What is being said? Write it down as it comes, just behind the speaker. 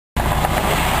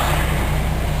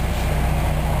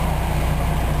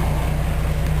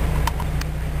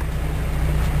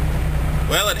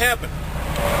happened.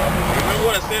 Remember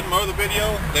what I said in my other video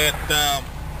that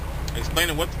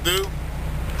explaining what to do,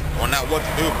 or not what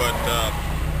to do, but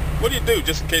what do you do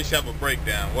just in case you have a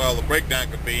breakdown? Well, the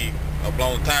breakdown could be a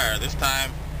blown tire. This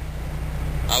time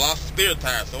I lost a steer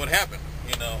tire, so it happened,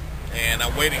 you know. And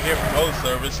I'm waiting here for road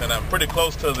service, and I'm pretty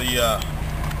close to the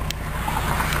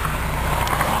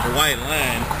white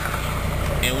line.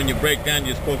 And when you break down,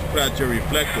 you're supposed to put out your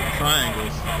reflective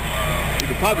triangles. You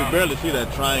can probably barely see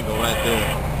that triangle right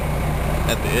there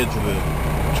at the edge of the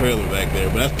trailer back there,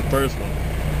 but that's the first one.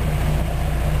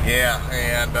 Yeah,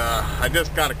 and I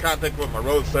just got in contact with my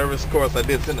road service. Of course, I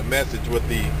did send a message with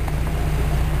the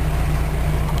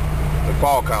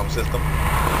Qualcomm system,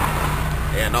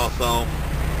 and also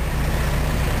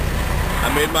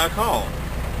I made my call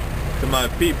to my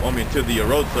people, to the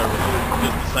road service,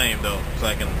 just the same though, so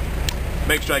I can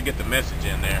make sure I get the message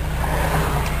in there.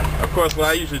 Of course, what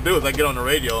I usually do is I get on the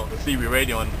radio, the CB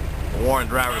radio, and warn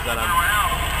drivers that I'm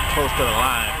close to the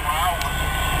line,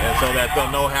 and so that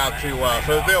they'll know how to,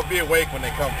 so that they'll be awake when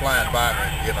they come flying by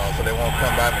me, you know, so they won't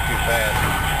come by me too fast.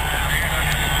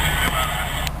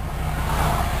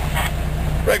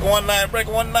 Break 19,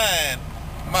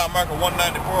 mile marker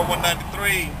 194,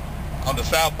 193. On the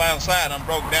southbound side, I'm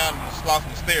broke down and just lost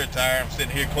my steer tire. I'm sitting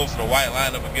here close to the white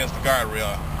line up against the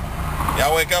guardrail.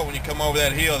 Y'all wake up when you come over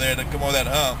that hill there, to come over that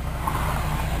hump.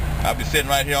 I'll be sitting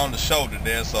right here on the shoulder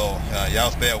there, so y'all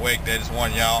stay awake there. Just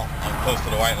warn y'all, I'm close to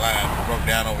the white line. Broke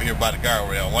down over here by the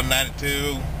guardrail.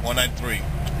 192, 193.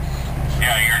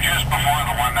 Yeah, you're just before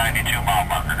the 192 mile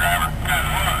marker, driver.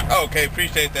 Okay,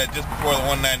 appreciate that. Just before the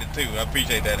 192. I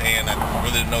appreciate that, and I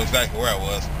really didn't know exactly where I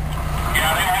was.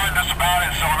 Yeah, they warned us about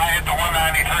it, so when I hit the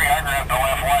 193, I grabbed the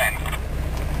left lane.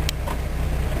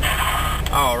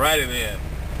 Alrighty then.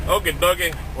 Okay,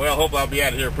 Dougie. Well, hopefully I'll be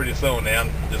out of here pretty soon now.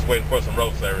 I'm just waiting for some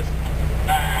road service.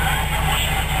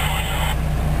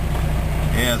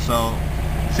 Yeah, so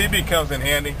CB comes in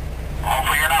handy.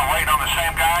 Hopefully you're not waiting on the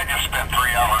same guy I just spent 3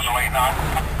 hours waiting on.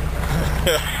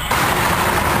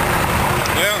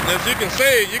 Well, as you can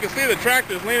see the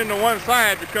tractor's leaning to one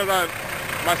side because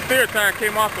my steer tire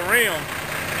came off the rim.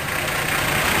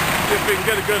 See if we can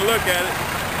get a good look at it.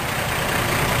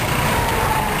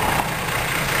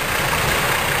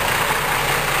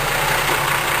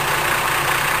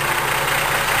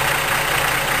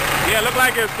 Yeah, it looked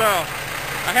like it's,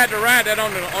 I had to ride that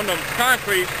on the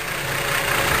concrete,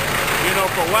 you know,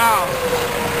 for a while.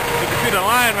 You can see the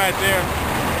line right there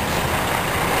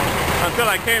until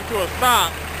I came to a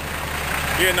stop,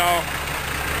 you know,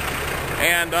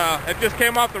 and it just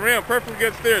came off the rim. Perfectly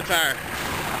good steer tire.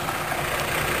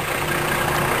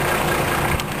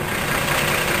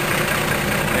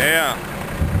 Yeah,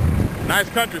 nice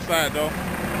countryside though.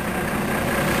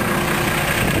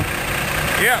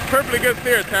 Yeah, perfectly good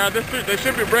steer tire. They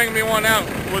should be bringing me one out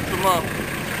with some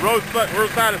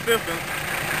roadside assistance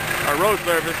or road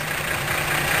service.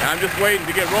 And I'm just waiting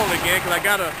to get rolling again because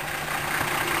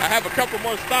I have a couple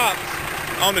more stops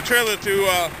on the trailer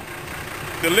to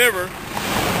deliver.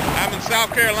 I'm in South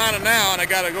Carolina now, and I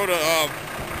got to go to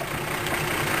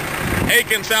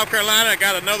Aiken, South Carolina. I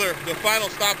got the final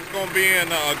stop is going to be in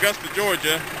Augusta,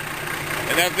 Georgia,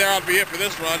 and that'll be it for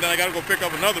this run. Then I got to go pick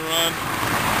up another run.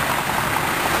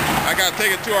 I got to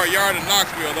take it to our yard in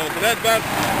Knoxville though, so that about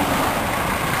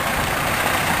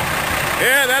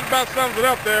sums it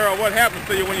up there, or what happens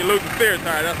to you when you lose a steer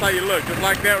tire. That's how you look, just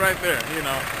like that right there, you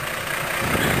know.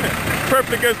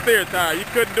 Perfectly good steer tire. You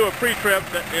couldn't do a pre-trip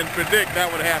and predict that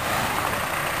would happen.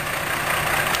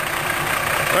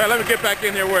 Well, let me get back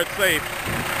in here where it's safe.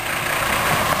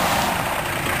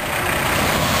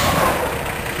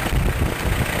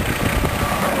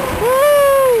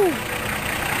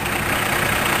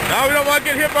 No, we don't want to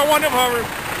get hit by one of them Hummers.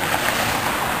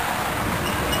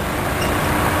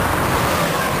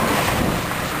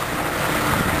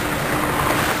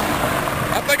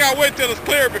 I think I'll wait till it's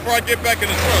clear before I get back in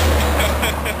the truck.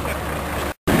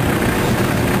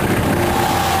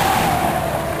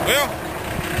 Well,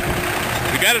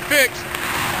 we got it fixed.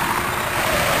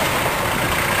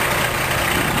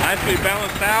 Nicely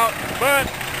balanced out, but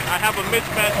I have a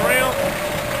mismatched rim.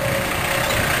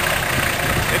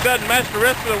 It doesn't match the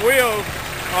rest of the wheels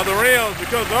or the rims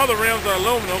because the other rims are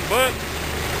aluminum, but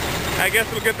I guess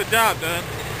it'll get the job done.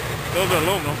 Those are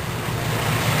aluminum.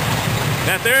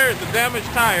 Now there is a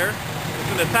damaged tire. It's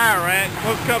in the tire rack.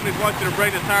 Most companies want you to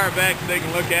bring the tire back so they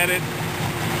can look at it.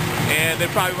 And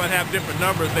they probably might have different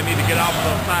numbers they need to get off of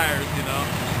those tires, you know.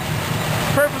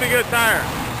 Perfectly good tire.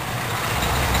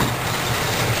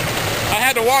 I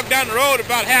had to walk down the road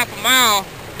about half a mile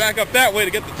back up that way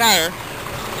to get the tire.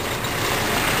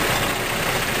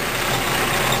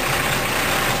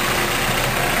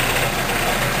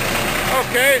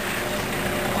 Okay.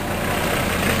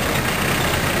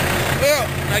 Well,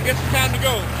 I guess it's time to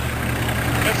go.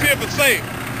 Let's see if it's safe.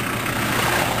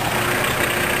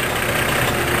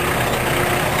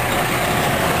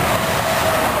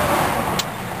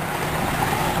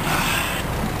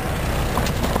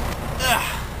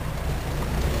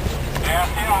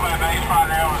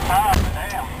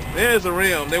 There's a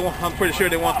rim. I'm pretty sure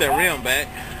they want that rim back.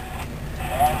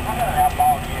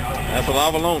 That's a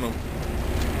lava aluminum.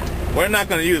 We're not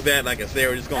going to use that, like I said.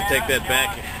 We're just going to take that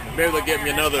back. Maybe they'll get me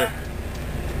another.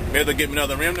 Maybe they'll get me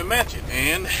another rim to match it.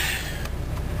 And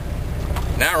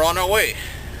now we're on our way.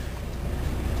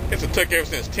 Guess it took ever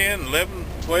since 10, 11,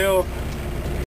 12.